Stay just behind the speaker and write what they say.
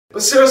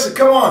But seriously,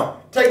 come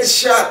on, take the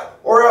shot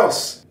or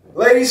else.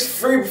 Ladies,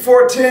 free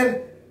before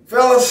 10.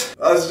 Fellas,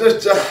 I'm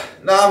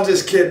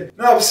just kidding.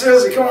 No, but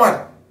seriously, come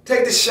on,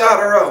 take the shot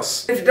or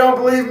else. If you don't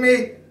believe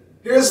me,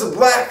 here's the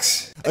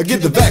blacks.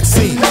 Get the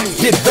vaccine,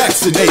 get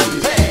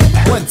vaccinated.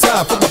 One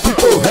time for my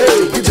people,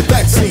 hey, get the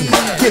vaccine,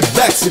 get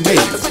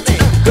vaccinated.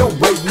 Don't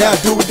wait now,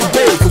 do it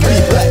today, cause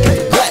we black,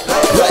 black, black,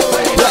 black,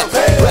 black,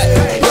 black,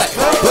 black,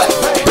 black,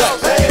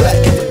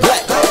 black,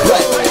 black,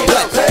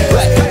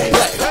 black,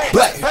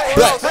 black,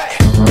 black, black.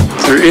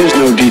 There is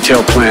no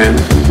detailed plan,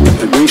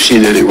 that we've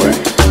seen anyway,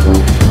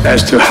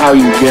 as to how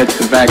you get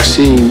the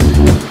vaccine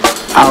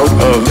out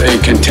of a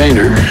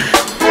container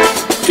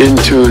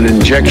into an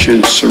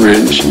injection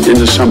syringe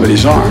into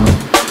somebody's arm.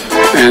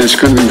 And it's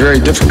going to be very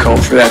difficult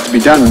for that to be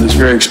done, and it's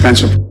very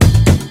expensive.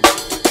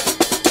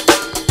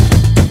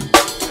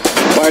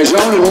 By his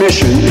own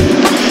admission,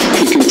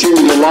 he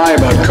continued to lie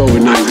about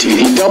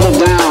COVID-19. He doubled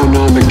down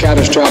on the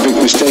catastrophic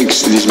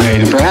mistakes that he's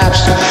made. And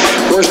perhaps,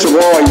 worst of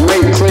all, he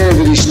made clear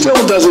that he still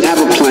doesn't have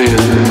a plan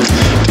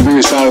to bring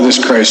us out of this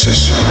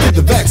crisis. Get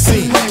the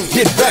vaccine,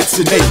 get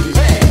vaccinated.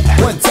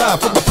 One time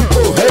for my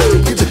people,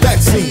 hey, get the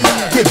vaccine,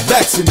 get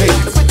vaccinated.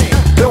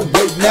 Don't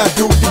wait now,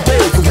 do it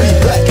today, cause we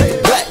black,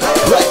 black,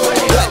 black,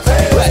 black, black,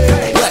 black,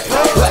 black, black,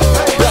 black,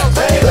 black,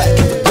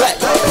 black,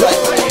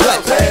 black,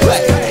 black,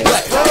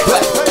 black.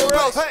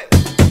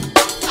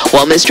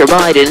 While Mr.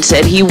 Biden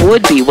said he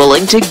would be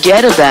willing to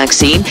get a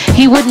vaccine,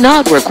 he would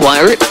not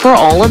require it for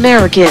all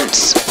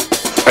Americans.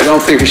 I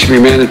don't think it should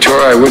be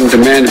mandatory. I wouldn't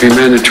demand it be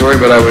mandatory,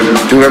 but I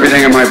would do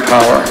everything in my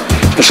power.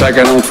 Just like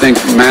I don't think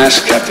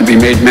masks have to be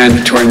made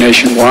mandatory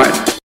nationwide.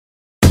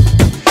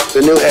 The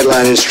new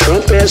headline is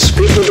Trump asks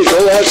people to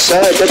go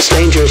outside. That's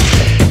dangerous.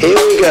 Here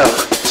we go.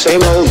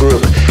 Same old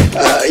group.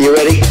 You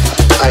ready?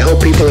 I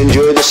hope people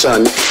enjoy the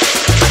sun.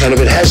 And if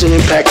it has an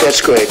impact,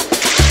 that's great.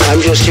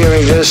 I'm just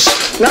hearing this,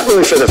 not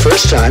really for the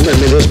first time. I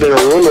mean, there's been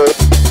a rumor.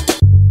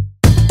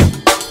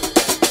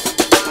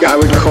 I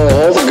would call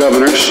all the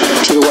governors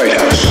to the White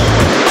House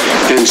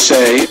and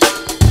say,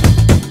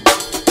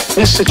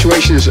 this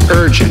situation is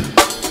urgent.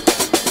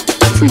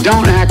 If we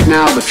don't act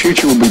now, the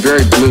future will be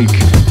very bleak.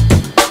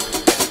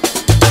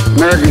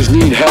 Americans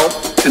need help,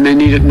 and they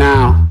need it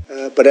now.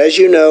 But as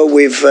you know,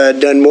 we've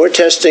done more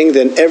testing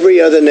than every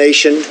other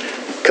nation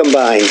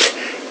combined.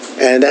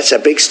 And that's a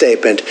big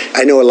statement.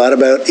 I know a lot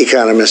about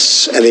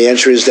economists, and the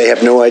answer is they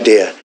have no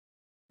idea.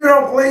 You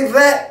don't believe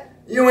that?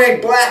 You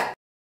ain't black.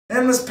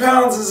 Endless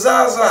pounds of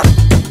Zaza.